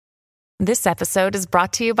This episode is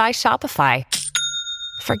brought to you by Shopify.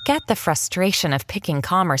 Forget the frustration of picking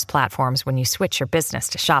commerce platforms when you switch your business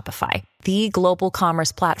to Shopify, the global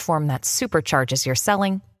commerce platform that supercharges your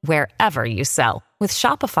selling wherever you sell. With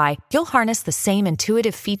Shopify, you'll harness the same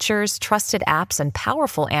intuitive features, trusted apps, and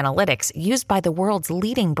powerful analytics used by the world's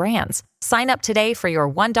leading brands. Sign up today for your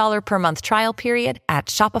 $1 per month trial period at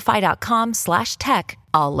shopify.com/tech,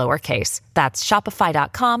 all lowercase. That's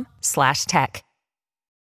shopify.com/tech.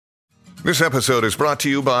 This episode is brought to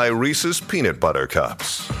you by Reese's Peanut Butter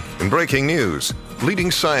Cups. In breaking news,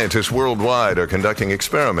 leading scientists worldwide are conducting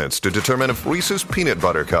experiments to determine if Reese's Peanut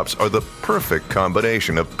Butter Cups are the perfect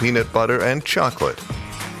combination of peanut butter and chocolate.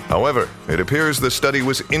 However, it appears the study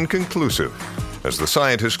was inconclusive, as the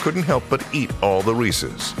scientists couldn't help but eat all the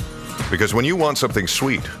Reese's. Because when you want something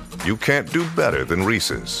sweet, you can't do better than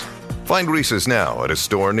Reese's. Find Reese's now at a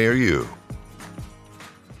store near you.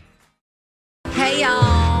 Hey,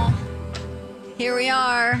 y'all. Here we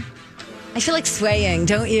are. I feel like swaying,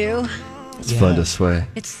 don't you? It's fun to sway.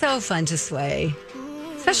 It's so fun to sway,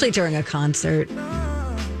 especially during a concert.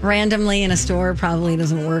 Randomly in a store probably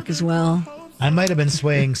doesn't work as well. I might have been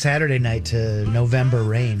swaying Saturday night to November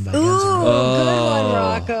Rain by Guns N' Ooh, Roses. good one,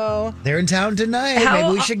 Rocco. They're in town tonight. Maybe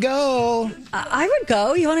we should go. I would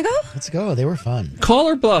go. You want to go? Let's go. They were fun. Call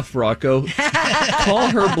her bluff, Rocco. Call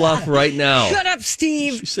her bluff right now. Shut up,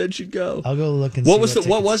 Steve. She said she'd go. I'll go look and What see.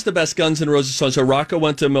 what was the best Guns N' Roses song? So Rocco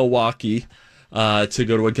went to Milwaukee to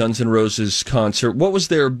go to a Guns N' Roses concert. What was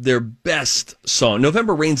their best song?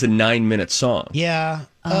 November Rain's a 9-minute song. Yeah.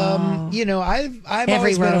 I've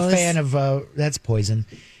always been a fan of that's Poison.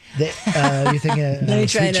 You're thinking of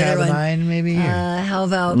Sweet Child of Mine, maybe? How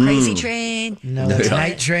about Crazy Train? No, that's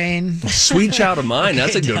Night Train. Sweet Child of Mine.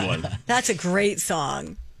 That's a good one. That's a great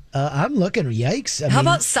song. I'm looking. Yikes. How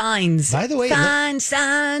about Signs? By the way,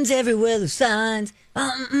 signs everywhere. The signs.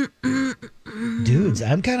 Dudes,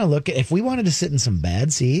 I'm kind of looking. If we wanted to sit in some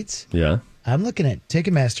bad seats, Yeah. I'm looking at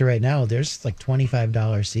Ticketmaster right now. There's like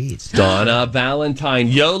 $25 seats. Donna Valentine,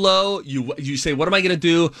 YOLO. You say, what am I going to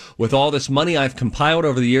do with all this money I've compiled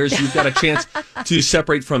over the years? You've got a chance to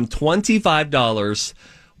separate from $25.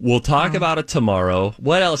 We'll talk about it tomorrow.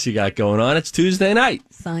 What else you got going on? It's Tuesday night.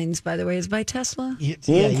 Signs, by the way, is by Tesla. Yeah,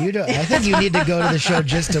 you don't. I think you need to go to the show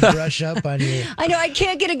just to brush up on your. I know I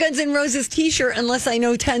can't get a Guns N' Roses T-shirt unless I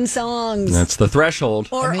know 10 songs. That's the threshold.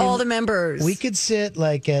 Or all the members. We could sit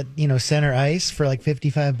like at center ice for like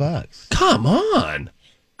 $55. Come on.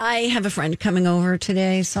 I have a friend coming over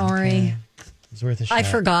today. Sorry, Okay. It's worth a shot. I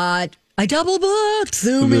forgot. I double booked.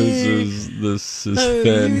 Zoom This is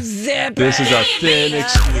thin. This is a thin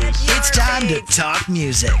excuse. It's time to talk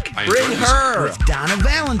music. Bring her. With Donna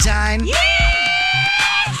Valentine.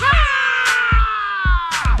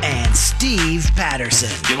 And Steve Patterson.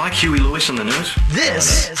 You like Huey Lewis on the news?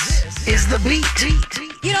 This is The Beat.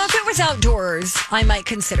 You know, if it was outdoors, I might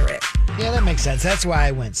consider it. Yeah, that makes sense. That's why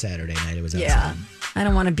I went Saturday night. It was outside. Yeah. I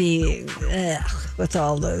don't want to be with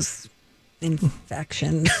all those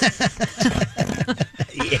infections.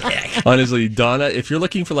 Yeah. Honestly, Donna, if you're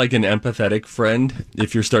looking for like an empathetic friend,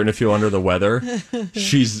 if you're starting to feel under the weather,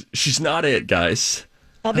 she's not it, guys.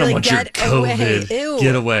 I'll be I don't like, want your get COVID. away. Ew.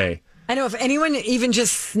 Get away. I know if anyone even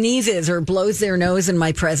just sneezes or blows their nose in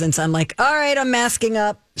my presence, I'm like, all right, I'm masking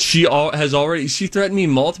up. She threatened me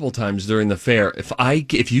multiple times during the fair.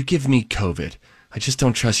 If you give me COVID, I just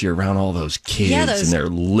don't trust you around all those kids and they're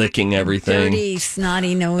licking everything. Dirty,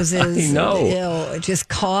 snotty noses. I know. Ew, just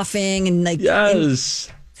coughing and like Yes.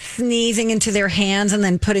 sneezing into their hands and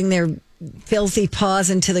then putting their filthy paws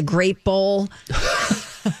into the grape bowl.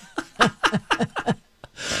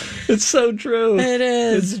 It's so true. It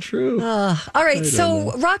is. It's true. All right.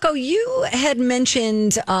 So, Rocco, you had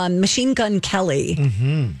mentioned Machine Gun Kelly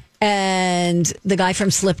and the guy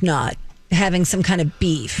from Slipknot having some kind of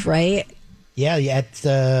beef, right? Yeah, at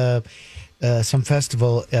some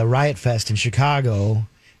festival, Riot Fest in Chicago,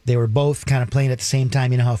 they were both kind of playing at the same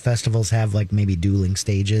time. You know how festivals have like maybe dueling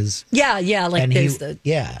stages? Yeah. Like And there's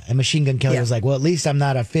and Machine Gun Kelly was like, well, at least I'm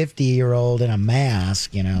not a 50-year-old in a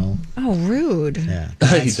mask, Oh, rude. Yeah.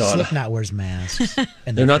 Hey, Donna. Slipknot wears masks.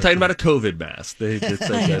 And They're not talking about a COVID mask.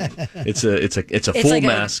 It's a full like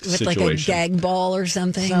mask with situation. like a gag ball or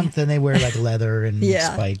something. Something they wear like leather and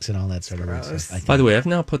Yeah. spikes and all that sort of stuff. I think. By the way, I've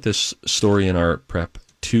now put this story in our prep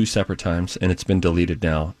 2 separate times, and it's been deleted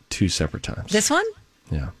now 2 separate times. This one?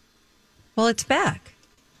 Yeah. Well, it's back.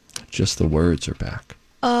 Just the words are back.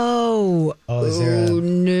 Oh. Is there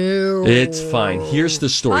No. It's fine. Here's the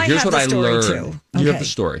story. I Here's have what the I story, learned. too. You have Okay. the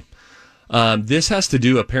story. This has to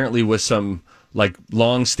do apparently with some like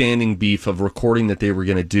long-standing beef of recording that they were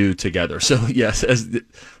going to do together. So yes, as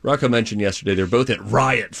Rocco mentioned yesterday, they're both at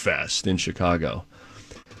Riot Fest in Chicago.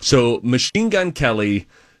 So Machine Gun Kelly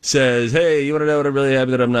says, hey, you want to know what I'm really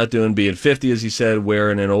happy that I'm not doing? Being 50, as he said,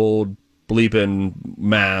 wearing an old bleeping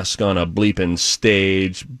mask on a bleeping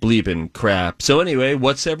stage, bleeping crap. So anyway,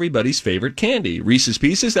 what's everybody's favorite candy? Reese's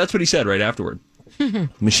Pieces? That's what he said right afterward.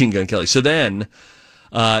 Machine Gun Kelly. So then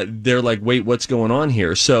they're like, wait, what's going on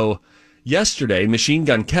here? So yesterday, Machine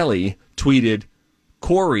Gun Kelly tweeted,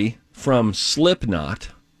 Corey from Slipknot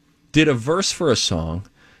did a verse for a song.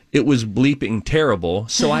 It was bleeping terrible,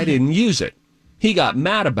 so I didn't use it. He got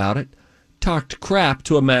mad about it, talked crap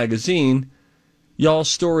to a magazine. Y'all's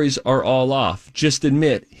stories are all off. Just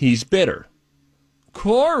admit he's bitter.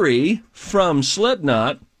 Corey from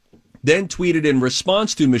Slipknot then tweeted in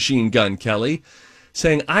response to Machine Gun Kelly,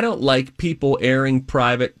 saying, I don't like people airing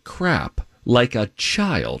private crap like a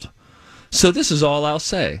child. So this is all I'll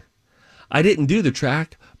say. I didn't do the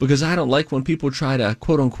track because I don't like when people try to,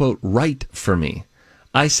 quote-unquote, write for me.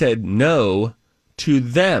 I said no to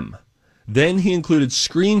them. Then he included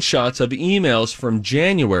screenshots of emails from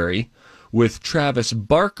January with Travis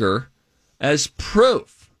Barker as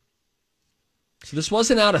proof. So this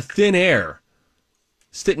wasn't out of thin air.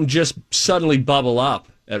 This didn't just suddenly bubble up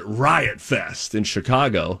at Riot Fest in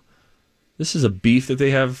Chicago. This is a beef that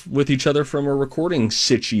they have with each other from a recording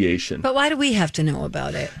situation. But why do we have to know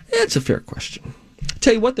about it? It's a fair question.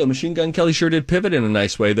 Tell you what, though, Machine Gun Kelly sure did pivot in a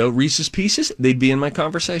nice way, though. Reese's Pieces, they'd be in my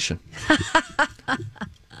conversation.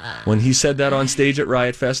 When he said that on stage at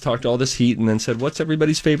Riot Fest, talked all this heat, and then said, what's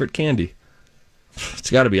everybody's favorite candy? It's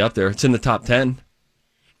got to be up there. It's in the top 10.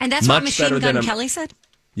 And that's what Machine Gun Kelly said?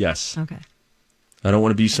 Yes. Okay. I don't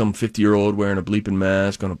want to be some 50-year-old wearing a bleeping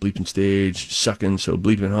mask on a bleeping stage, sucking so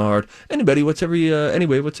bleeping hard. Anyway, what's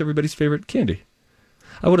everybody's favorite candy?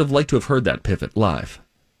 I would have liked to have heard that pivot live.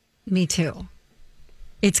 Me too.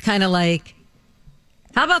 It's kind of like,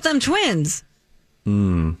 how about them twins?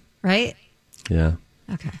 Right? Yeah.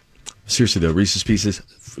 Okay. Seriously, though, Reese's Pieces,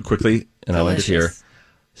 quickly, and I like it here,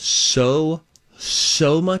 so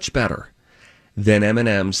much better than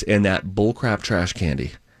M&M's and that bullcrap trash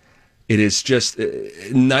candy. It is just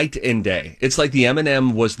night and day. It's like the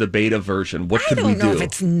M&M was the beta version. What could we do? I don't know if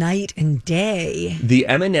it's night and day. The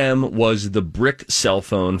M&M was the brick cell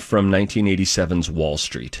phone from 1987's Wall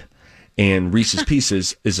Street. And Reese's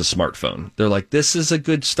Pieces is a smartphone. They're like, this is a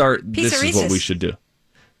good start. This is what we should do.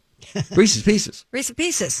 Reese's Pieces. Reese's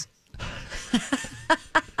Pieces.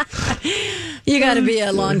 You got to be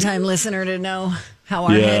a long-time listener to know how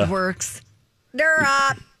our head works.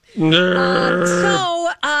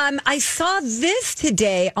 I saw this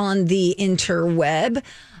today on the interweb.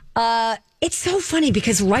 It's so funny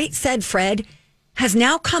because Right Said Fred has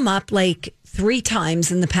now come up like 3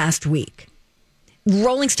 times in the past week.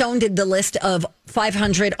 Rolling Stone did the list of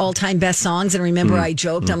 500 all-time best songs. And remember, I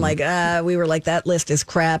joked, I'm like, we were like, that list is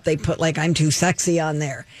crap. They put like, I'm Too Sexy on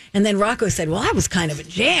there. And then Rocco said, well, that was kind of a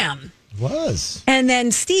jam. It was. And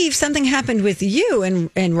then, Steve, something happened with you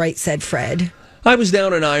and Right Said Fred. I was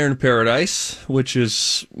down in Iron Paradise, which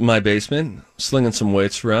is my basement, slinging some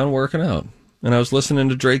weights around, working out. And I was listening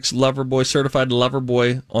to Drake's Loverboy, Certified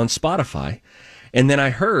Loverboy on Spotify. And then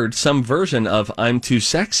I heard some version of I'm Too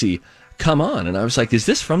Sexy come on. And I was like, is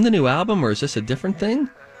this from the new album or is this a different thing?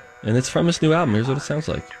 And it's from his new album. Here's what it sounds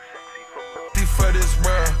like.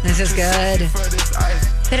 This is good.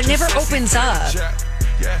 But it never opens up.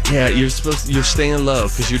 Yeah, you're staying low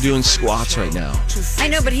because you're doing squats right now. I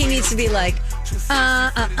know, but he needs to be like, for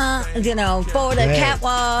the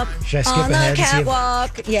catwalk, Should I skip on the ahead and see if-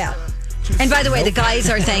 catwalk. Yeah. And by the way, the guys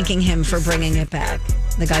are thanking him for bringing it back.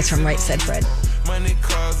 The guys from Right Said Fred.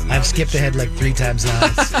 I've skipped ahead like 3 times now.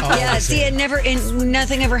 It's all Yeah, the see, same.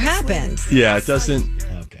 nothing ever happens. Yeah, it doesn't.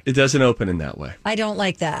 Okay. It doesn't open in that way. I don't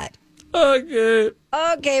like that.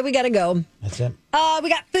 Okay, we got to go. That's it. We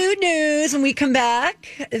got food news. When we come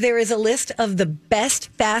back, there is a list of the best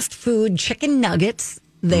fast food chicken nuggets.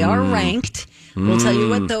 They are ranked. We'll tell you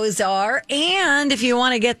what those are. And if you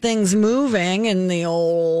want to get things moving in the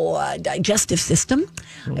old digestive system,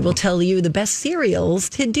 I will tell you the best cereals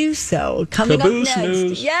to do so. Coming Caboose up next.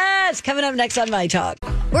 news. Yes, coming up next on My Talk.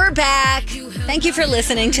 We're back. Thank you for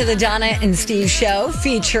listening to the Donna and Steve Show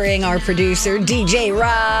featuring our producer, DJ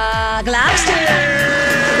Rock Lobster.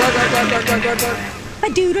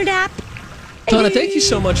 Ba-doodle-dap. Donna, thank you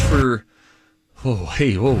so much for... Whoa.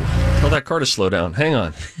 Tell that car to slow down. Hang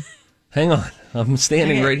on. I'm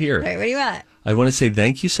standing right here. All right, what do you want? I want to say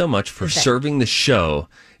thank you so much for serving the show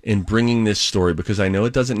and bringing this story because I know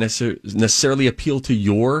it doesn't necessarily appeal to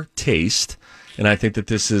your taste And I think that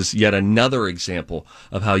this is yet another example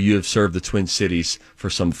of how you have served the Twin Cities for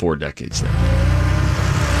some 4 decades now.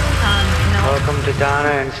 Welcome to Donna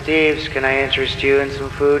and Steve's. Can I interest you in some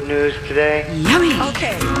food news today? Yummy.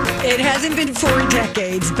 Okay. It hasn't been 4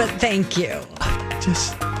 decades, but thank you.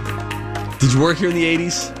 Did you work here in the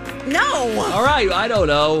 80s? No. All right, I don't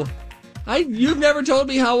know. You've never told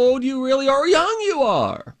me how old you really are or young you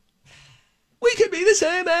are. We could be the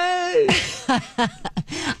same age.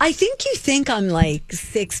 I think you think I'm like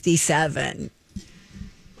 67.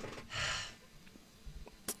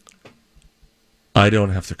 I don't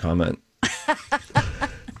have to comment.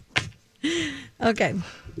 Okay.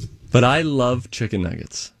 But I love chicken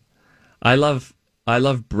nuggets. I love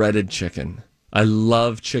breaded chicken. I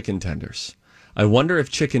love chicken tenders. I wonder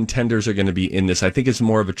if chicken tenders are going to be in this. I think it's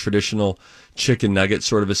more of a traditional chicken nugget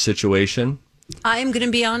sort of a situation. I'm going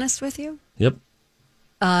to be honest with you. Yep.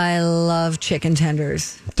 I love chicken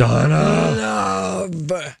tenders. Donna.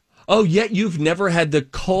 Love. Oh, yet you've never had the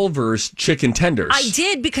Culver's chicken tenders. I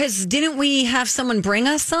did, because didn't we have someone bring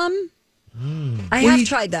us some? I have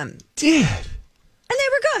tried them. Did. And they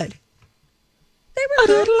were good. They were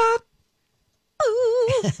good.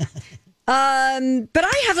 Ooh. But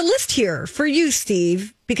I have a list here for you,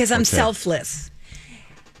 Steve, because I'm selfless.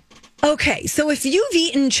 Okay, so if you've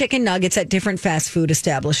eaten chicken nuggets at different fast food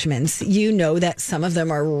establishments, you know that some of them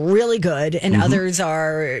are really good and others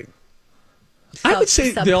are I would say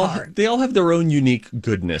they all have their own unique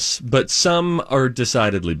goodness, but some are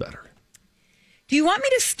decidedly better. Do you want me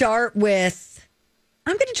to start with,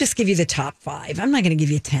 I'm going to just give you the top 5. I'm not going to give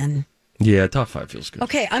you 10. Yeah, top 5 feels good.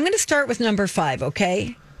 Okay, I'm going to start with number 5,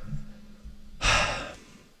 okay?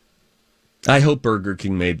 I hope Burger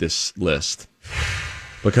King made this list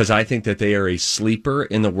because I think that they are a sleeper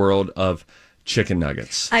in the world of chicken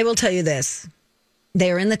nuggets. I will tell you this.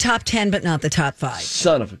 They're in the top 10, but not the top 5.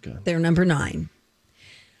 Son of a gun. They're number 9.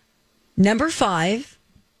 Number 5,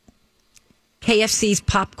 KFC's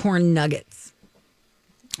popcorn nuggets.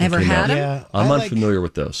 Ever had them? Yeah, I'm unfamiliar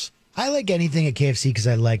with those. I like anything at KFC because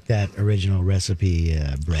I like that original recipe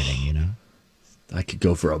breading, you know? I could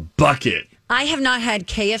go for a bucket. I have not had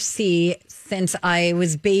KFC since I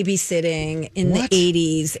was babysitting in What? the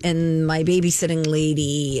 80s, and my babysitting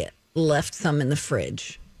lady left some in the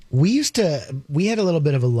fridge. We had a little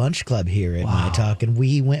bit of a lunch club here at My Talk, and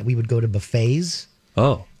we would go to buffets.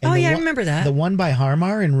 Oh. And Oh, the yeah, I one- remember that. The one by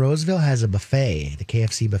Harmar in Roseville has a buffet, the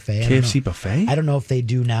KFC buffet. I don't KFC know- buffet? I don't know if they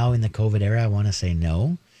do now in the COVID era. I want to say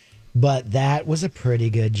no. But that was a pretty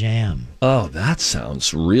good jam. Oh, that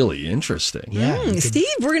sounds really interesting. Yeah. you could- Steve,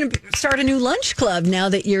 we're going to start a new lunch club now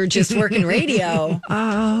that you're just working radio.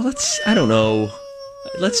 I don't know.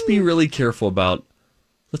 Let's be really careful about,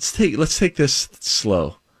 let's take this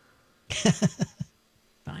slow.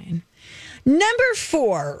 Fine. Number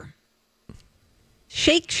 4,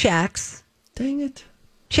 Shake Shack's Dang it.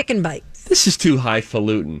 chicken bites. This is too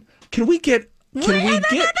highfalutin. Can we get,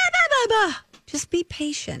 Just be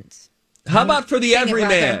patient. how about for the Sing it,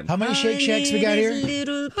 everyman? How many Shake Shacks we got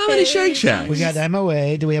here? How many Shake Shacks? We got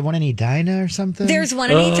MOA. Do we have one in Edina or something? There's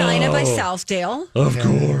one in Edina by Southdale. Of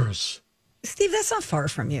course. Steve, that's not far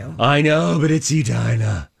from you. I know, but it's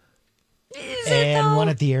Edina. and one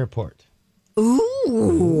at the airport.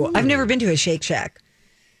 Ooh. I've never been to a Shake Shack.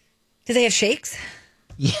 Do they have shakes?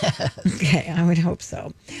 Yeah. Okay, I would hope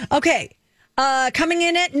so. Okay. Coming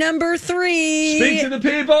in at number 3. Speak to the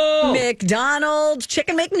people. McDonald's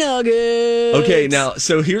Chicken McNuggets. Okay, now,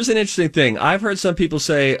 so here's an interesting thing. I've heard some people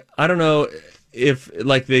say, I don't know if,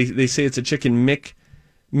 like, they say it's a chicken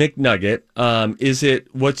McNugget. Is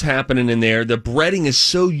it what's happening in there? The breading is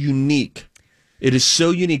so unique. It is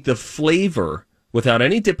so unique. The flavor, without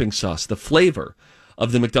any dipping sauce, the flavor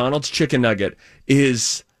of the McDonald's chicken nugget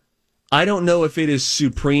is, I don't know if it is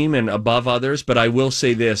supreme and above others, but I will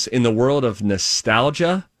say this. In the world of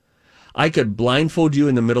nostalgia, I could blindfold you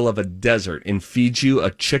in the middle of a desert and feed you a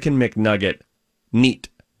chicken McNugget neat,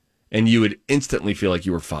 and you would instantly feel like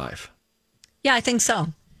you were 5. Yeah, I think so.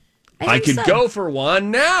 I think could so. go for one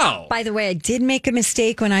now. By the way, I did make a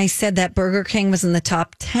mistake when I said that Burger King was in the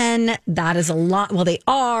top 10. That is a lot. Well, they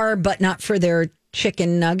are, but not for their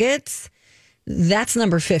chicken nuggets. That's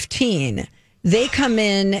number 15. They come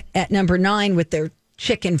in at number 9 with their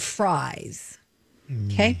chicken fries.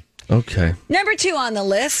 Okay. Okay. Number 2 on the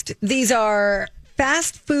list. These are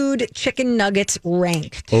fast food chicken nuggets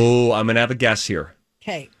ranked. Oh, I'm going to have a guess here.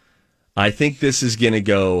 Okay. I think this is going to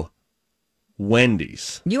go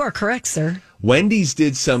Wendy's. You are correct, sir. Wendy's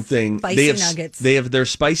did something. Spicy nuggets. They have their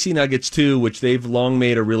spicy nuggets too, which they've long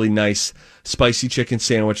made a really nice spicy chicken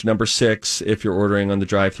sandwich, number 6, if you're ordering on the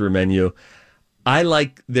drive-through menu. I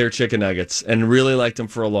like their chicken nuggets and really liked them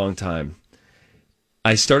for a long time.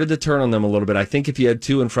 I started to turn on them a little bit. I think if you had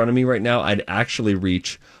two in front of me right now, I'd actually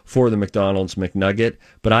reach for the McDonald's McNugget.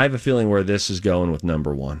 But I have a feeling where this is going with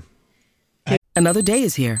number one. Another day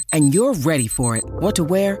is here, and you're ready for it. What to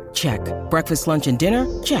wear? Check. Breakfast, lunch, and dinner?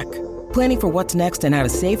 Check. Planning for what's next and how to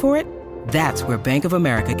save for it? That's where Bank of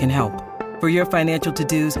America can help. For your financial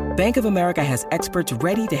to-dos, Bank of America has experts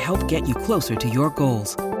ready to help get you closer to your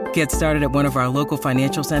goals. Get started at one of our local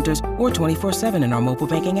financial centers or 24/7 in our mobile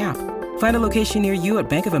banking app. Find a location near you at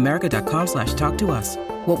bankofamerica.com/talktous.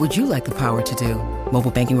 What would you like the power to do?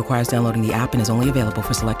 Mobile banking requires downloading the app and is only available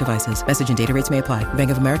for select devices. Message and data rates may apply.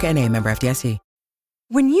 Bank of America N.A., member FDIC.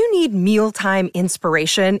 When you need mealtime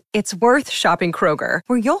inspiration, it's worth shopping Kroger,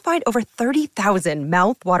 where you'll find over 30,000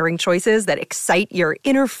 mouth-watering choices that excite your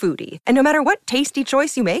inner foodie. And no matter what tasty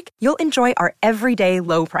choice you make, you'll enjoy our everyday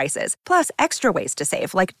low prices, plus extra ways to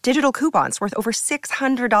save, like digital coupons worth over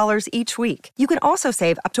 $600 each week. You can also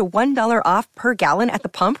save up to $1 off per gallon at the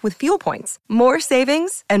pump with fuel points. More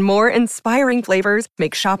savings and more inspiring flavors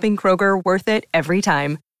make shopping Kroger worth it every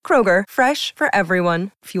time. Kroger, fresh for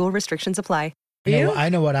everyone. Fuel restrictions apply. I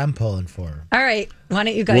know what I'm pulling for. All right. Why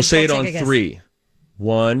don't you guys We'll say it take on a guess? 3.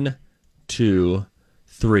 1, 2,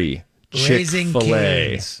 3. Raising Chick-fil-A.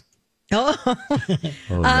 Cane's. Oh,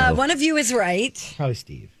 no. one of you is right. Probably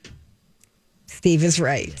Steve. Steve is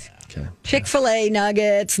right. Okay. Chick-fil-A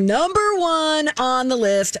nuggets, number one on the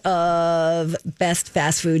list of best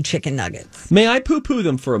fast food chicken nuggets. May I poo-poo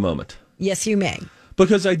them for a moment? Yes, you may.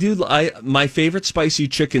 Because my favorite spicy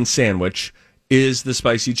chicken sandwich is the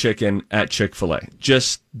spicy chicken at Chick-fil-A.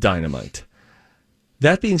 Just dynamite.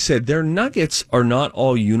 That being said, their nuggets are not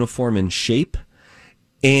all uniform in shape.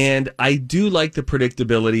 And I do like the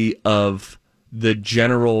predictability of the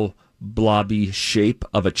general blobby shape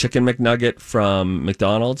of a chicken McNugget from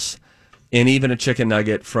McDonald's and even a chicken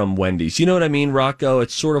nugget from Wendy's. You know what I mean, Rocco?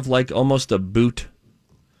 It's sort of like almost a boot.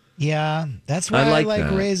 Yeah, that's why I like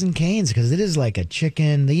that. Raising Cane's, because it is like a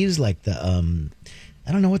chicken. They use like the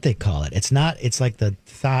I don't know what they call it. It's like the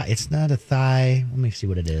thigh. It's not a thigh. Let me see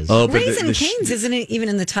what it is. Oh, but Raising Cane's isn't even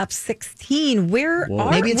in the top 16.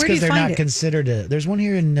 Maybe it's because they're not considered there's one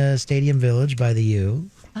here in Stadium Village by the U.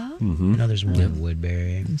 Oh. Mm-hmm. No, there's one in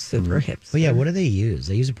Woodbury. Super hip. But yeah, what do they use?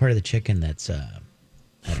 They use a part of the chicken that's I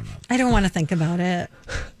don't know. I don't want to think about it.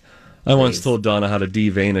 I once told Donna how to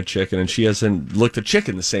devein a chicken, and she hasn't looked at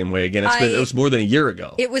chicken the same way again. It was more than a year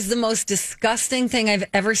ago. It was the most disgusting thing I've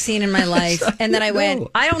ever seen in my life. And then I went,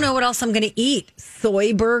 I don't know what else I'm going to eat.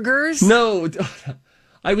 Soy burgers? No,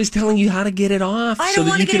 I was telling you how to get it off so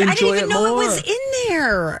that you can enjoy it more. I didn't even know it was in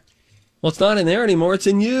there. Well, it's not in there anymore. It's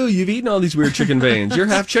in you. You've eaten all these weird chicken veins. You're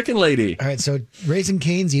half chicken lady. All right, so Raising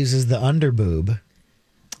Cane's uses the underboob.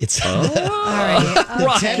 It's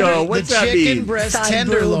Rocco, what's the that chicken mean? breast Side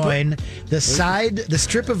tenderloin, the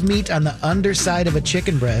strip of meat on the underside of a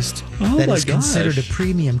chicken breast that my is considered a gosh.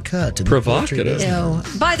 premium cut. In the poultry Provocative.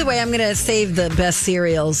 business. Ew. By the way, I'm going to save the best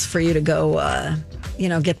cereals for you to go,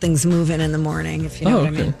 get things moving in the morning, if you know what I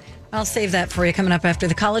mean. I'll save that for you coming up after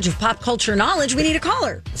the College of Pop Culture Knowledge. We need a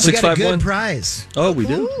caller. We got a 651. good prize. Oh, we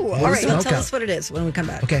do? Ooh, all right, smoke tell out. us what it is when we come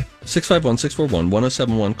back. Okay.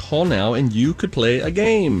 651-641-1071. Call now, and you could play a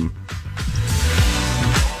game.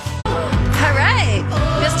 All right,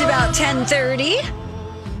 just about 10:30.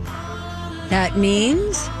 That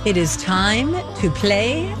means it is time to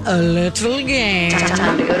play a little game.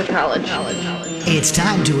 Time to go to college. It's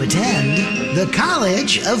time to attend the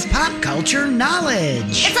College of Pop Culture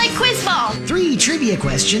Knowledge. It's like quiz ball. 3 trivia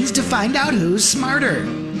questions to find out who's smarter.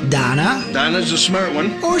 Donna Donna's a smart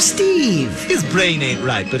one. or Steve? His brain ain't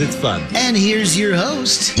right, but it's fun. And here's your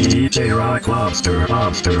host. DJ Rock Lobster.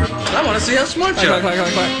 I want to see how smart you are. All right.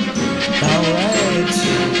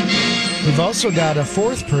 We've also got a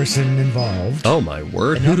 4th person involved. Oh, my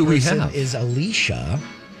word. And Who that do we person have? is Alicia.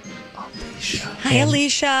 Hi,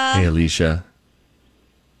 Alicia. Hey, Alicia.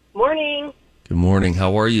 Morning. Good morning.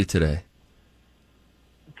 How are you today?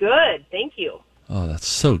 Good, thank you. Oh, that's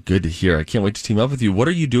so good to hear. I can't wait to team up with you. What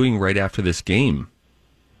are you doing right after this game?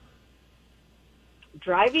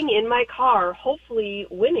 Driving in my car, hopefully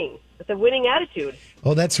winning with a winning attitude.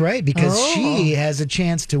 Oh, that's right, because she has a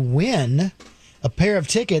chance to win a pair of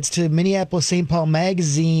tickets to Minneapolis St. Paul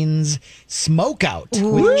Magazine's Smokeout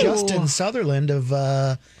with Justin Sutherland of,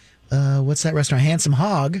 what's that restaurant? Handsome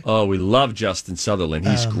Hog. Oh, we love Justin Sutherland.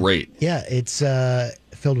 He's great. Yeah, it's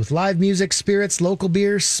filled with live music, spirits, local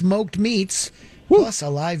beer, smoked meats, plus a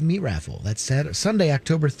live meat raffle. That's Sunday,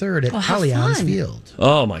 October 3rd at how Allianz fun. Field.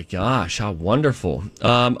 Oh, my gosh. How wonderful.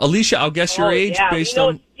 Alicia, I'll guess your age yeah, based we know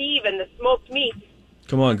on... Steve and the smoked meat.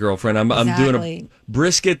 Come on, girlfriend. I'm doing a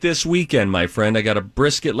brisket this weekend, my friend. I got a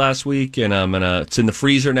brisket last week, and it's in the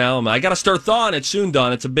freezer now. I got to start thawing it soon,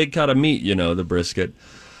 Don. It's a big cut of meat, the brisket.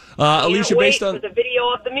 Alicia, based on the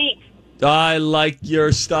video of the meat. I like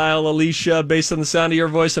your style, Alicia. Based on the sound of your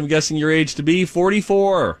voice, I'm guessing your age to be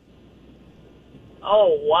 44.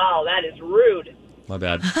 Oh, wow, that is rude. My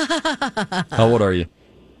bad. How old are you?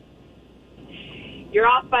 You're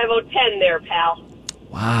off by about 10 there, pal.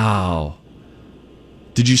 Wow.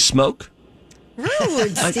 Did you smoke?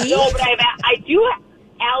 Rude, Steve. No, but I do have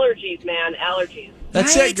allergies, man. Allergies.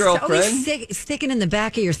 That's it, girlfriend. It's always sticking in the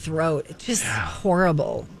back of your throat. It's just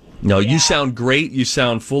horrible. No, you sound great. You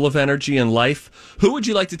sound full of energy and life. Who would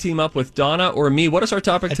you like to team up with, Donna or me? What is our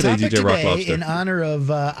topic today, DJ Rock Lobster? In honor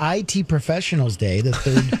of IT Professionals Day, the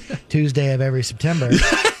third Tuesday of every September.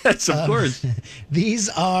 Yes, of course. These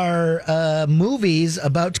are movies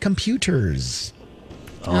about computers.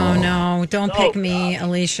 Oh, no. Don't pick me,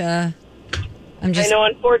 Alicia. I know,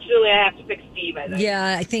 unfortunately, I have to pick Steve, I think.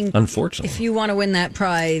 Yeah, I think unfortunately, if you want to win that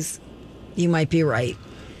prize, you might be right.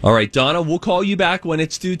 All right, Donna, we'll call you back when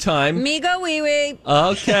it's due time. Me go wee wee.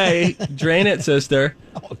 Okay, drain it, sister.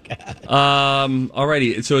 Oh, God. All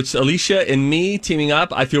righty, so it's Alicia and me teaming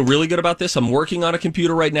up. I feel really good about this. I'm working on a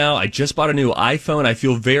computer right now. I just bought a new iPhone. I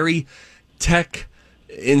feel very tech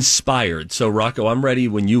inspired. So, Rocco, I'm ready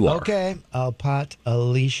when you are. Okay, I'll pot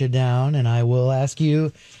Alicia down, and I will ask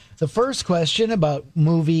you the first question about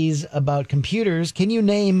movies about computers. Can you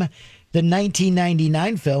name the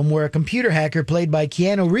 1999 film where a computer hacker played by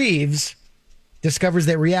Keanu Reeves discovers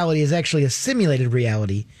that reality is actually a simulated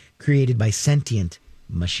reality created by sentient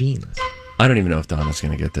machines? I don't even know if Donna's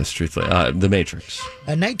going to get this, truthfully. The Matrix.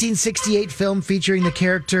 A 1968 film featuring the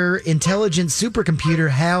character intelligent supercomputer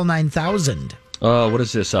HAL 9000. What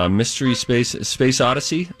is this? Mystery Space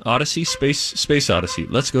Odyssey? Space Odyssey.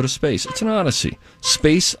 Let's go to space. It's an Odyssey.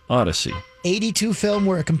 Space Odyssey. 82 film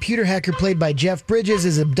where a computer hacker played by Jeff Bridges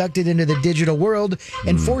is abducted into the digital world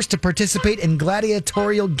and forced to participate in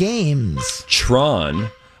gladiatorial games. Tron.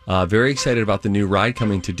 Very excited about the new ride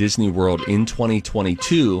coming to Disney World in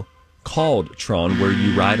 2022 called Tron, where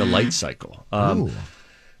you ride a light cycle.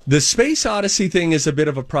 The Space Odyssey thing is a bit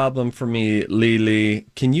of a problem for me, Lily.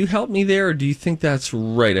 Can you help me there, or do you think that's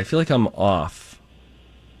right? I feel like I'm off.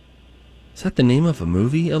 Is that the name of a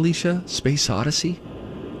movie, Alicia? Space Odyssey?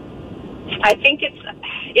 I think it's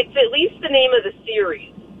at least the name of the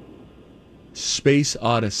series. Space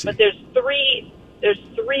Odyssey. But there's three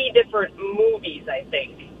different movies, I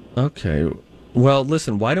think. Okay. Well,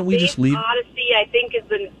 listen, why don't we just leave... Odyssey, I think,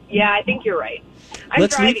 I think you're right. I'm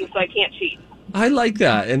driving, so I can't cheat. I like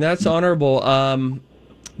that, and that's honorable.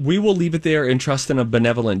 We will leave it there and trust in a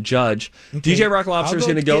benevolent judge. Okay. DJ Rock Lobster is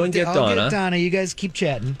going to go and get Donna. I'll get Donna. You guys keep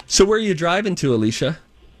chatting. So where are you driving to, Alicia?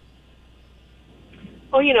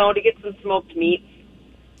 Oh, to get some smoked meat.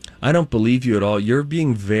 I don't believe you at all. You're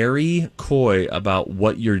being very coy about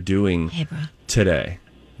what you're doing today.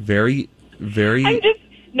 Very, very... I'm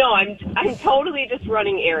totally just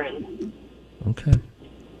running errands. Okay.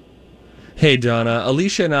 Hey, Donna,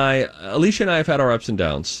 Alicia and I have had our ups and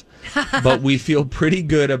downs, but we feel pretty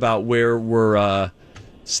good about where we're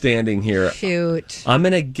standing here. Shoot. I'm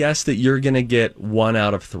going to guess that you're going to get 1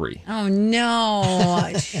 out of 3. Oh,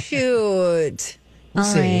 no. Shoot. We'll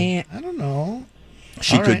see. Right. I don't know.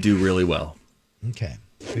 She could do really well. Okay.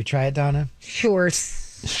 Should we try it, Donna? Sure.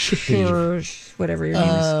 Whatever your name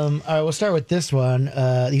is. All right, we'll start with this one.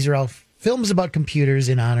 These are all films about computers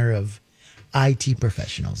in honor of IT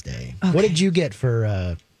Professionals Day. Okay. What did you get for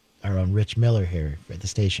our own Rich Miller here at the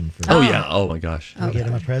station? Yeah. Oh, my gosh. Did we get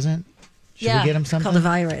him a present? Should we get him something? Called a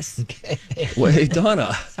virus. Okay. Wait,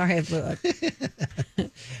 Donna. Sorry, I blew it.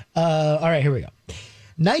 All right, here we go.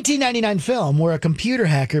 1999 film where a computer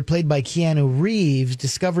hacker played by Keanu Reeves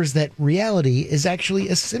discovers that reality is actually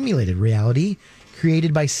a simulated reality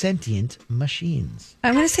created by sentient machines.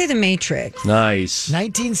 I'm going to say The Matrix. Nice.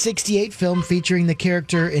 1968 film featuring the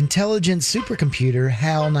character intelligent supercomputer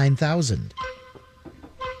HAL 9000.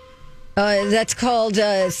 That's called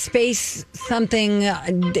Space something,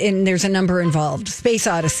 and there's a number involved. Space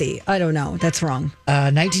Odyssey. I don't know. That's wrong.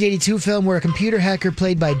 1982 film where a computer hacker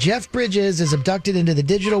played by Jeff Bridges is abducted into the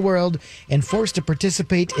digital world and forced to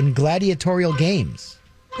participate in gladiatorial games.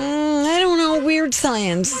 I don't know. Weird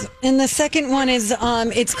Science. And the second one is,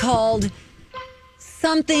 it's called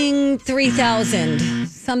something 3000.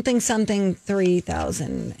 Something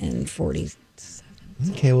 3047.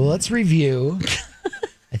 Okay, well, let's review.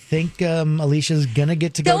 I think Alicia's going to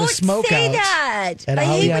get to go to Smokeout. Don't say that. I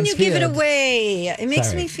hate when you give it away. It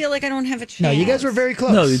makes me feel like I don't have a chance. No, you guys were very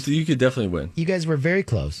close. No, you could definitely win. You guys were very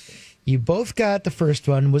close. You both got the first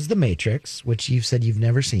one was The Matrix, which you've said you've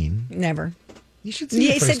never seen. Never. You should see Yeah,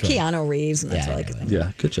 the he first said one. Keanu Reeves, and that's all I could think.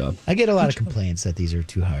 Yeah, good job. I get a lot of complaints that these are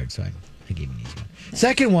too hard, so I gave you an easy one.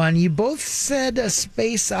 Second one, you both said A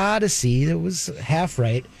Space Odyssey. That was half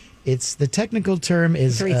right. It's the technical term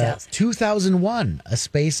is 2001, A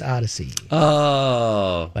Space Odyssey.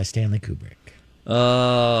 Oh. By Stanley Kubrick.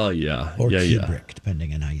 Oh, yeah. Or yeah, Kubrick,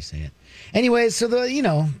 depending on how you say it. Anyway, so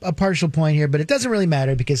a partial point here, but it doesn't really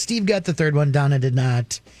matter because Steve got the third one, Donna did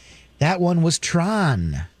not. That one was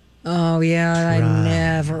Tron. Oh, yeah, Tron. I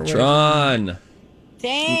never would. Tron.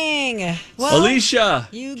 Dang. Well, Alicia,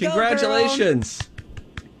 you go, congratulations.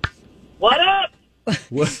 What up?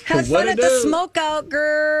 Have fun at the smoke out,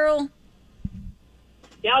 girl.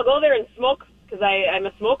 Yeah, I'll go there and smoke because I'm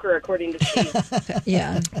a smoker, according to Steve.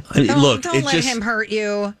 Yeah. Look, don't it let just him hurt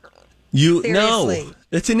you. No,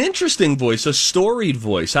 it's an interesting voice, a storied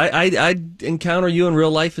voice. I'd encounter you in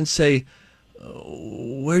real life and say,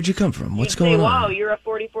 "Where'd you come from? What's going on?" Wow, you're a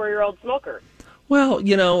 44-year-old smoker. Well,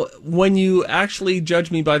 when you actually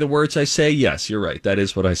judge me by the words I say, yes, you're right. That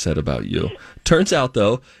is what I said about you. Turns out,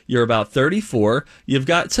 though, you're about 34. You've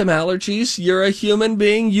got some allergies. You're a human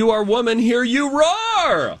being. You are woman. Here you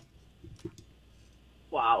roar.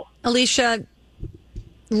 Wow. Alicia,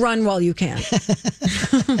 run while you can.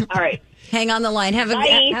 All right. Hang on the line.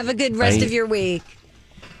 Have a good rest of your week.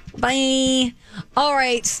 Bye. All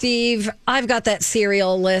right, Steve. I've got that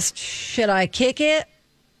cereal list. Should I kick it?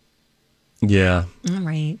 Yeah. All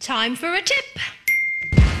right. Time for a tip.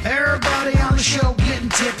 Everybody on the show getting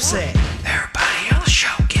tipsy. Everybody on the show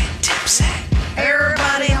getting tipsy.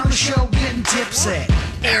 Everybody on the show getting tipsy.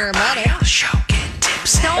 Everybody on the show getting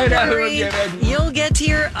tipsy. Don't worry. You'll get to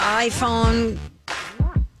your iPhone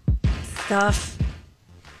stuff.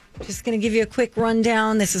 Just going to give you a quick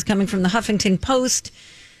rundown. This is coming from the Huffington Post.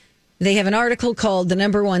 They have an article called "The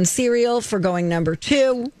Number One Cereal for Going Number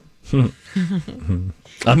Two."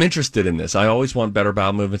 I'm interested in this. I always want better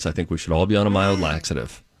bowel movements. I think we should all be on a mild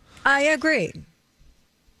laxative. I agree.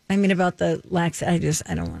 I mean, about the lax, I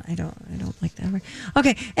don't like that word.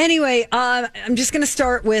 Okay. Anyway, I'm just going to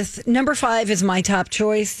start with number 5 is my top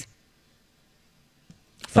choice.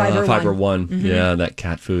 Fiber One. Mm-hmm. Yeah, that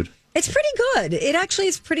cat food. It's pretty good. It actually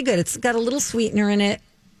is pretty good. It's got a little sweetener in it.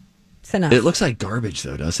 It's enough. It looks like garbage,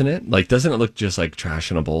 though, doesn't it? Like, doesn't it look just like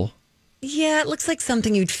trash in a bowl? Yeah, it looks like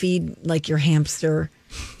something you'd feed like your hamster.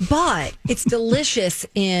 But it's delicious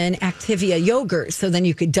in Activia yogurt, so then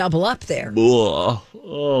you could double up there. Oh,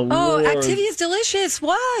 Activia's delicious.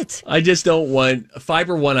 What? I just don't want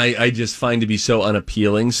Fiber One. I just find to be so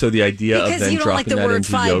unappealing. So the idea because of then you don't dropping like the that word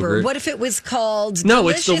into fiber. yogurt. What if it was called No,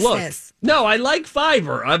 it's the look. deliciousness? No, I like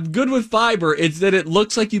fiber. I'm good with fiber. It's that it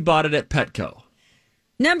looks like you bought it at Petco.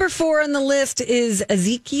 Number 4 on the list is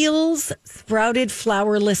Ezekiel's Sprouted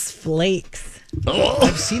Flourless Flakes. Oh.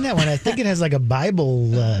 I've seen that one. I think it has like a Bible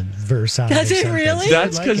verse on it. Does or it something. really?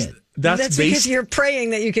 That's because That's because you're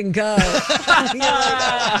praying that you can go.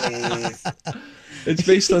 It's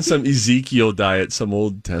based on some Ezekiel diet, some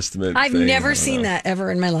Old Testament I've thing. never seen that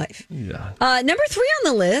ever in my life. Yeah. Number 3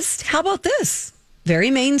 on the list. How about this?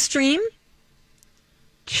 Very mainstream.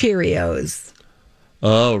 Cheerios.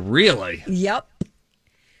 Oh, really? Yep.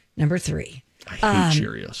 Number 3. I hate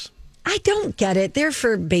Cheerios. I don't get it. They're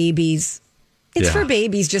for babies. It's for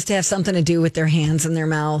babies just to have something to do with their hands and their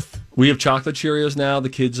mouth. We have chocolate Cheerios now. The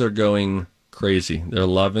kids are going crazy. They're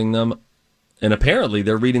loving them. And apparently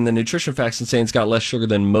they're reading the nutrition facts and saying it's got less sugar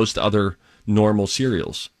than most other normal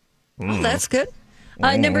cereals. Oh, that's good.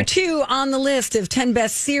 Number 2 on the list of 10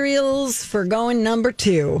 best cereals for going number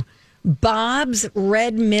 2. Bob's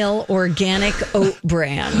Red Mill Organic Oat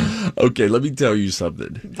Bran. Okay, let me tell you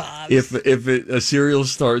something. Bob's. If a cereal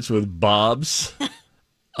starts with Bob's,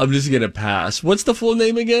 I'm just going to pass. What's the full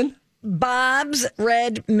name again? Bob's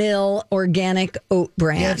Red Mill Organic Oat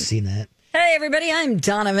Bran. Yeah, I've seen that. Hey, everybody, I'm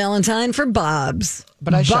Donna Valentine for Bob's.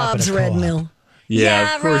 But I shop Bob's at a Red co-op. Mill.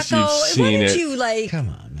 Yeah, of course Rocco, you've seen why it. did you like... Come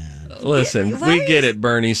on, man. Listen, we get it,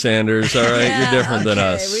 Bernie Sanders, all right? You're different than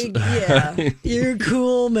us. You're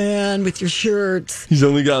cool, man, with your shirts. He's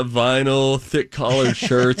only got vinyl, thick collared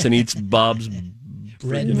shirts, and eats Bob's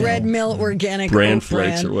Red Mill Organic bran Oat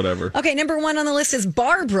flakes Bran. or whatever. Okay, number 1 on the list is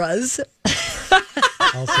Barbara's.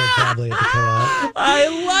 Also probably at the co-op.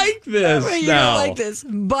 I like this You now. don't like this.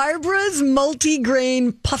 Barbara's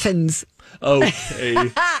multigrain puffins. Okay.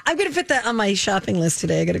 I'm going to put that on my shopping list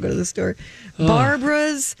today. I got to go to the store.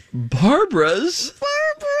 Barbara's. Barbara's?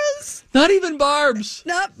 Not even Barb's.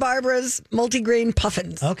 Not Barbara's multigrain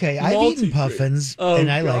puffins. Okay, I've eaten puffins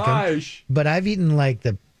and I like them. But I've eaten like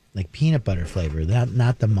the peanut butter flavor,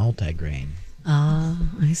 not the multigrain.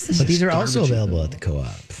 I see. But these are also available at the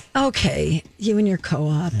co-op. Okay, you and your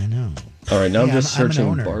co-op. I know. All right, now I'm just I'm an searching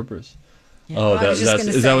owner. Barbara's. Yeah. Oh,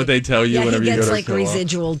 is that what they tell you whenever you go to he gets co-op?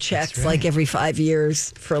 residual checks right. like every 5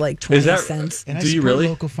 years for like 20 cents. And I Do you support really?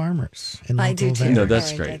 local farmers. And I local do too. vendors. No,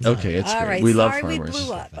 that's All great. right, that's Okay, it's All great. right, We love sorry farmers. we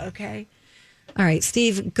blew up. Okay. All right,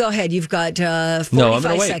 Steve, go ahead. You've got 45 No, I'm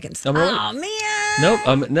gonna wait. seconds. I'm gonna Oh, man.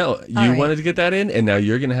 Nope. No, you right. wanted to get that in, and now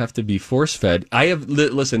you're going to have to be force-fed. I have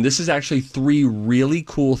listen. This is actually 3 really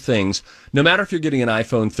cool things. No matter if you're getting an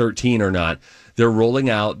iPhone 13 or not, they're rolling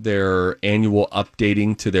out their annual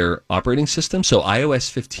updating to their operating system. So iOS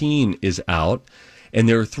 15 is out, and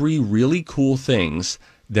there are 3 really cool things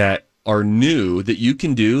that are new that you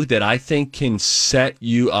can do that I think can set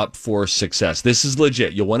you up for success. This is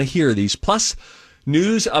legit. You'll want to hear these. Plus,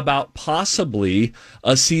 news about possibly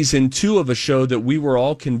a season 2 of a show that we were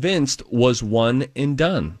all convinced was one and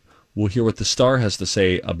done. We'll hear what the Star has to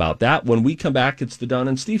say about that. When we come back, it's the Don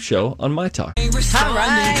and Steve Show on My Talk. All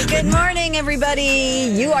right. Good morning,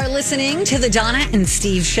 everybody. You are listening to the Donna and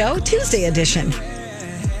Steve Show, Tuesday edition.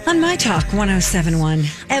 On My Talk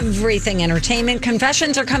 107.1, Everything Entertainment.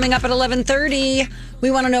 Confessions are coming up at 11:30. We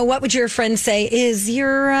want to know, what would your friend say is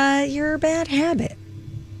your bad habit?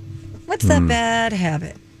 What's that bad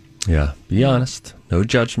habit? Yeah, be honest. No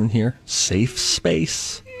judgment here. Safe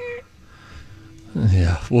space.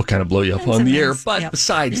 Yeah, we'll kind of blow you up on the air. But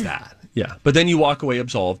besides that, yeah. But then you walk away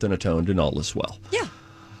absolved and atoned and all is well.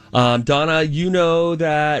 Yeah. Donna, you know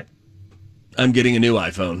that I'm getting a new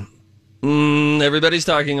iPhone. Everybody's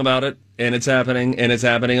talking about it, and it's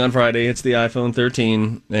happening on Friday. It's the iPhone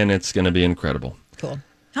 13, and it's going to be incredible. Cool.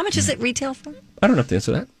 How much does it retail for? I don't have to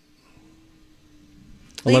answer that.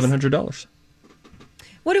 $1,100.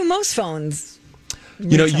 What do most phones?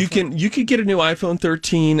 You know, you could get a new iPhone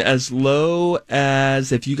 13 as low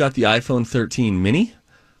as, if you got the iPhone 13 mini,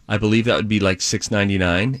 I believe that would be like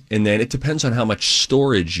 $699, and then it depends on how much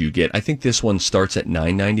storage you get. I think this one starts at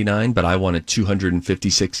 $999, but I wanted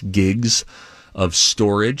 256 gigs of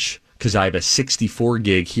storage because I have a 64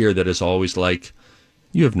 gig here that is always like,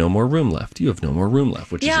 you have no more room left. You have no more room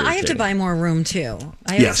left, which is irritating. I have to buy more room too.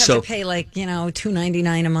 I always have to pay like,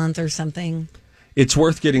 $299 a month or something. It's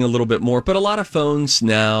worth getting a little bit more, but a lot of phones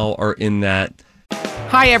now are in that.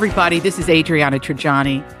 Hi, everybody. This is Adriana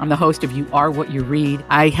Trajani. I'm the host of You Are What You Read.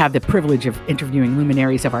 I have the privilege of interviewing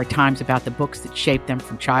luminaries of our times about the books that shaped them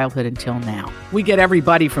from childhood until now. We get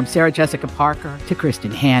everybody from Sarah Jessica Parker to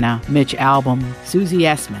Kristen Hanna, Mitch Albom, Susie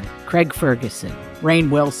Essman, Craig Ferguson, Rainn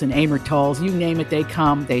Wilson, Amor Tolls, you name it, they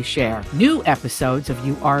come, they share. New episodes of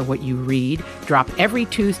You Are What You Read drop every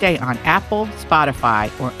Tuesday on Apple,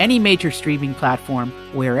 Spotify, or any major streaming platform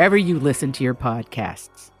wherever you listen to your podcasts.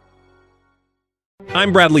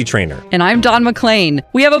 I'm Bradley Trainer. And I'm Don McClain.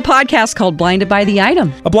 We have a podcast called Blinded by the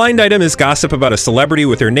Item. A blind item is gossip about a celebrity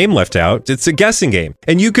with their name left out. It's a guessing game,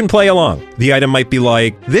 and you can play along. The item might be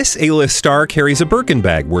like, this A-list star carries a Birkin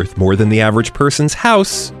bag worth more than the average person's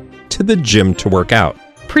house to the gym to work out.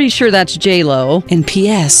 Pretty sure that's J-Lo. And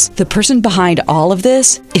P.S. the person behind all of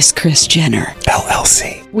this is Kris Jenner,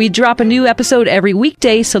 LLC. We drop a new episode every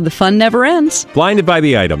weekday so the fun never ends. Blinded by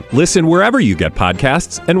the Item. Listen wherever you get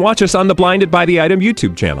podcasts and watch us on the Blinded by the Item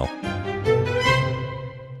YouTube channel.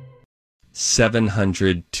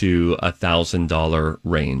 $700 to $1,000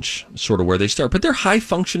 range, sort of where they start. But they're high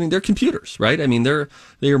functioning. They're computers, right? I mean,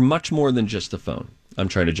 they are much more than just a phone. I'm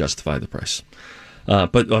trying to justify the price.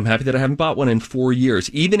 But I'm happy that I haven't bought one in 4 years.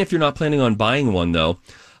 Even if you're not planning on buying one, though,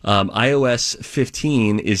 iOS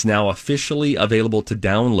 15 is now officially available to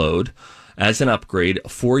download as an upgrade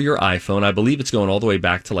for your iPhone. I believe it's going all the way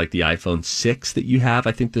back to like the iPhone 6 that you have.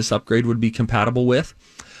 I think this upgrade would be compatible with.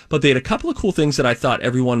 But they had a couple of cool things that I thought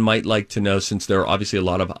everyone might like to know, since there are obviously a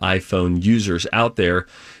lot of iPhone users out there.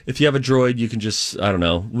 If you have a Droid, you can just, I don't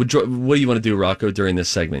know. What do you want to do, Rocco, during this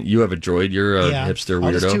segment? You have a Droid. You're a hipster weirdo.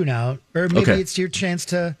 I'll just tune out. Or maybe it's your chance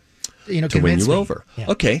to, to win you over.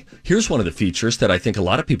 Yeah. Okay. Here's one of the features that I think a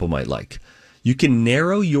lot of people might like. You can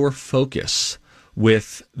narrow your focus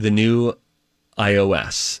with the new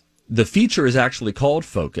iOS. The feature is actually called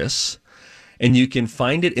Focus, and you can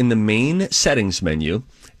find it in the main settings menu.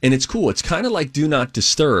 And it's cool. It's kind of like Do Not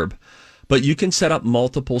Disturb, but you can set up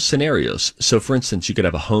multiple scenarios. So, for instance, you could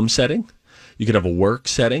have a home setting, you could have a work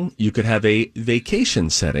setting, you could have a vacation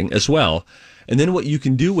setting as well. And then what you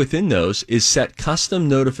can do within those is set custom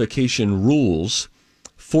notification rules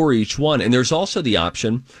for each one. And there's also the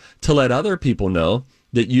option to let other people know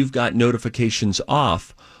that you've got notifications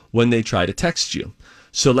off when they try to text you.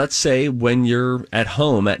 So let's say when you're at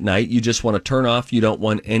home at night, you just want to turn off. You don't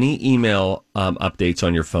want any email updates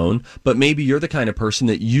on your phone, but maybe you're the kind of person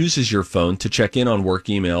that uses your phone to check in on work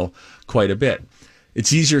email quite a bit.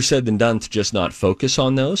 It's easier said than done to just not focus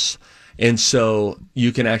on those. And so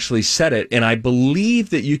you can actually set it. And I believe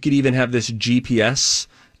that you could even have this GPS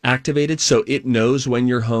activated so it knows when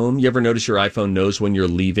you're home. You ever notice your iPhone knows when you're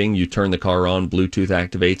leaving? You turn the car on, Bluetooth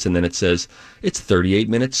activates, and then it says it's 38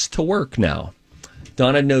 minutes to work now.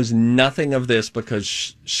 Donna knows nothing of this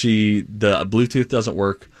because the Bluetooth doesn't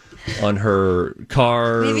work on her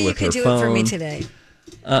car. Maybe with you could her do phone. it for me today.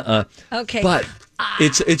 Okay. But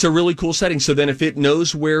it's a really cool setting. So then if it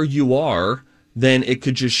knows where you are, then it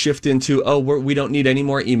could just shift into, we don't need any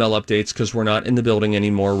more email updates because we're not in the building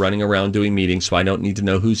anymore running around doing meetings, so I don't need to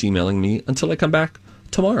know who's emailing me until I come back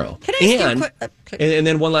tomorrow. Can I ask you a quick... And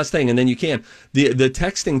then one last thing, and then you can. The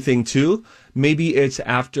texting thing, too, maybe it's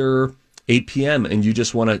after 8 p.m. and you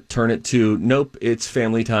just want to turn it to, nope, it's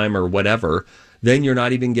family time or whatever. Then you're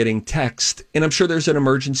not even getting text. And I'm sure there's an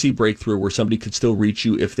emergency breakthrough where somebody could still reach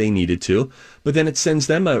you if they needed to. But then it sends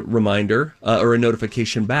them a reminder or a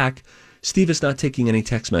notification back. Steve is not taking any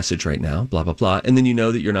text message right now, blah, blah, blah. And then you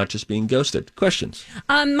know that you're not just being ghosted. Questions?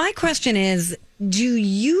 My question is, do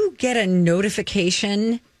you get a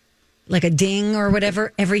notification, like a ding or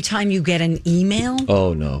whatever, every time you get an email?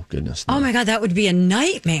 Oh, no. Goodness. No. Oh, my God. That would be a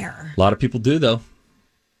nightmare. A lot of people do, though.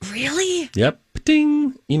 Really? Yep.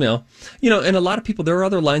 Ding. Email. And a lot of people, there are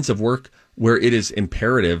other lines of work where it is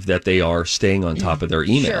imperative that they are staying on top of their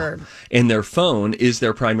email. Sure. And their phone is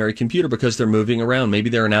their primary computer because they're moving around. Maybe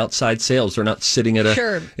they're in outside sales. They're not sitting in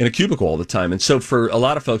a cubicle all the time. And so for a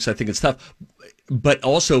lot of folks, I think it's tough. But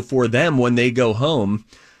also for them, when they go home,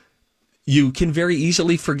 you can very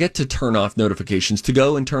easily forget to turn off notifications. To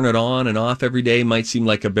go and turn it on and off every day might seem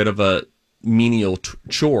like a bit of a menial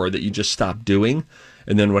chore that you just stop doing.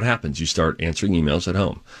 And then what happens? You start answering emails at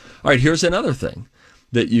home. All right, here's another thing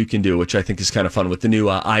that you can do, which I think is kind of fun with the new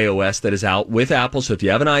iOS that is out with Apple. So if you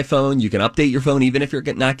have an iPhone, you can update your phone even if you're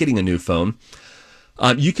not getting a new phone.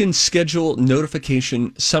 You can schedule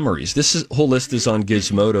notification summaries. This whole list is on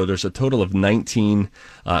Gizmodo. There's a total of 19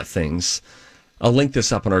 things. I'll link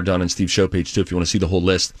this up on our Don and Steve show page, too, if you want to see the whole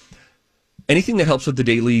list. Anything that helps with the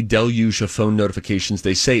daily deluge of phone notifications,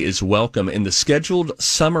 they say, is welcome. And the scheduled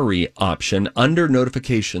summary option under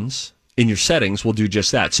notifications in your settings will do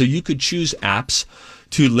just that. So you could choose apps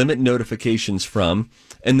to limit notifications from,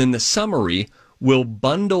 and then the summary will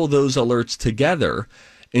bundle those alerts together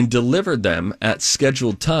and deliver them at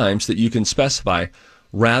scheduled times that you can specify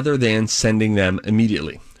rather than sending them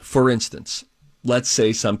immediately. For instance, let's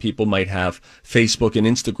say some people might have Facebook and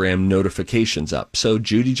Instagram notifications up. So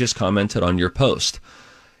Judy just commented on your post.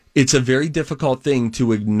 It's a very difficult thing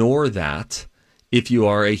to ignore that if you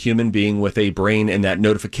are a human being with a brain and that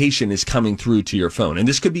notification is coming through to your phone. And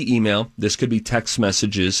this could be email, this could be text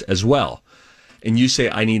messages as well. And you say,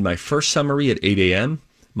 I need my first summary at 8 a.m.,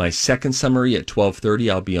 my second summary at 12:30,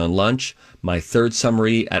 I'll be on lunch, my third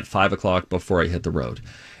summary at 5 o'clock before I hit the road.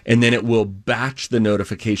 And then it will batch the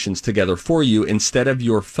notifications together for you instead of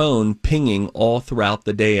your phone pinging all throughout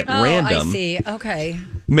the day at random. I see. Okay.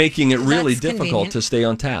 Making it really That's difficult convenient. to stay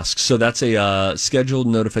on task. So that's a scheduled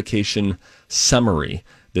notification summary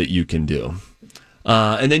that you can do.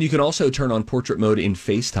 And then you can also turn on portrait mode in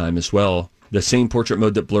FaceTime as well. The same portrait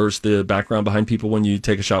mode that blurs the background behind people when you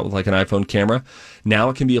take a shot with like an iPhone camera. Now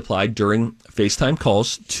it can be applied during FaceTime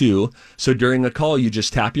calls too. So during a call, you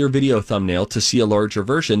just tap your video thumbnail to see a larger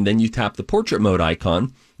version. Then you tap the portrait mode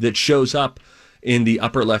icon that shows up in the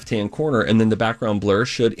upper left-hand corner, and then the background blur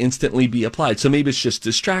should instantly be applied. So maybe it's just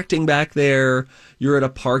distracting back there. You're at a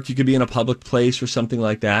park. You could be in a public place or something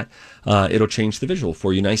like that. It'll change the visual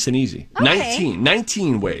for you nice and easy. Okay.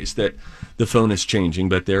 19 ways that the phone is changing,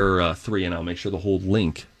 but there are 3, and I'll make sure the whole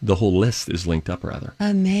list is linked up, rather.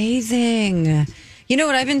 Amazing. You know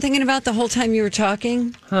what I've been thinking about the whole time you were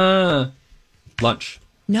talking? Lunch.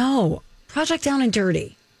 No. Project Down and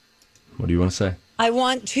Dirty. What do you want to say? I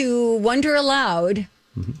want to wonder aloud,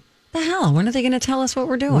 the hell? When are they going to tell us what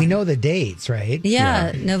we're doing? We know the dates, right?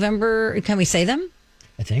 Yeah, November. Can we say them?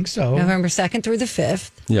 I think so. November 2nd through the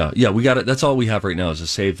 5th. Yeah, we got it. That's all we have right now is a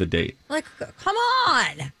save the date. Like, come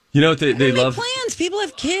on. You know what they love? Plans. People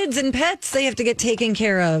have kids and pets they have to get taken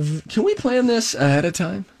care of. Can we plan this ahead of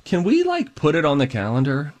time? Can we put it on the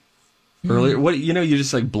calendar earlier? What you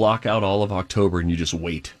just block out all of October and you just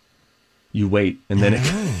wait. You wait, and then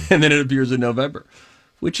it appears in November,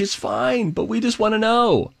 which is fine. But we just want to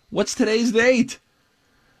know, what's today's date?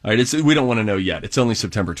 All right, we don't want to know yet. It's only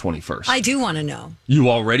September 21st. I do want to know. You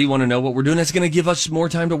already want to know what we're doing? That's going to give us more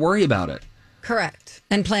time to worry about it. Correct.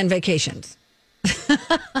 And plan vacations.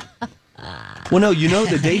 Well, no, you know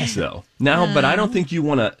the dates, though. Now, but I don't think you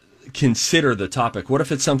want to consider the topic. What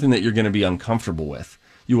if it's something that you're going to be uncomfortable with?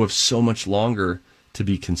 You have so much longer to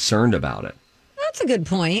be concerned about it. That's a good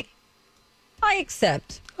point. I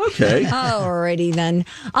accept. Okay. Alrighty then.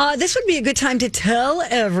 This would be a good time to tell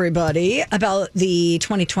everybody about the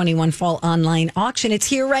 2021 Fall Online Auction. It's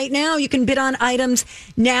here right now. You can bid on items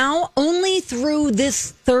now only through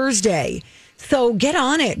this Thursday. So get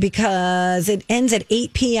on it because it ends at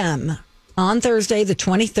 8 p.m. on Thursday, the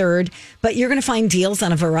 23rd. But you're going to find deals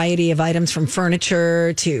on a variety of items from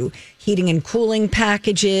furniture to heating and cooling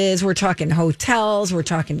packages. We're talking hotels. We're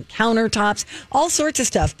talking countertops, all sorts of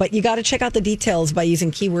stuff. But you got to check out the details by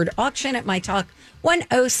using keyword auction at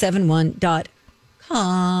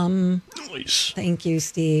mytalk1071.com. Nice. Thank you,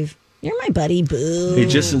 Steve. You're my buddy, boo. Hey,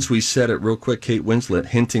 just since we said it real quick, Kate Winslet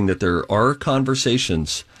hinting that there are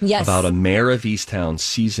conversations about a Mayor of Easttown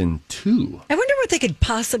season 2. I wonder what they could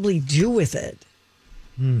possibly do with it.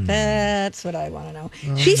 That's what I want to know.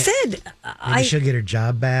 She said... Maybe she'll get her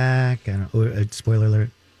job back. Spoiler alert.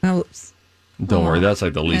 Oops. Don't worry, that's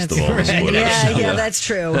like the least of all the spoilers. Yeah, that's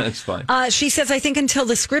true. That's fine. She says, I think until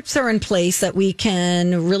the scripts are in place that we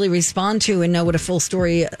can really respond to and know what a full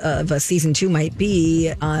story of a season 2 might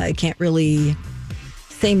be, I can't really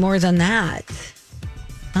say more than that.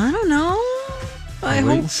 I don't know. I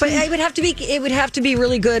hope, but it would have to be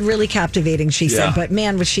really good, really captivating, she said. But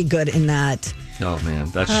man, was she good in that. Oh, man,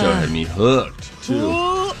 that show had me hooked, too.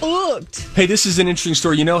 Hooked. Hey, this is an interesting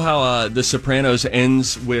story. You know how The Sopranos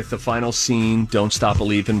ends with the final scene, Don't Stop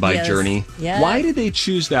Believin' by Journey? Yes. Why did they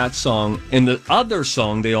choose that song and the other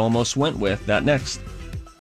song they almost went with, that next?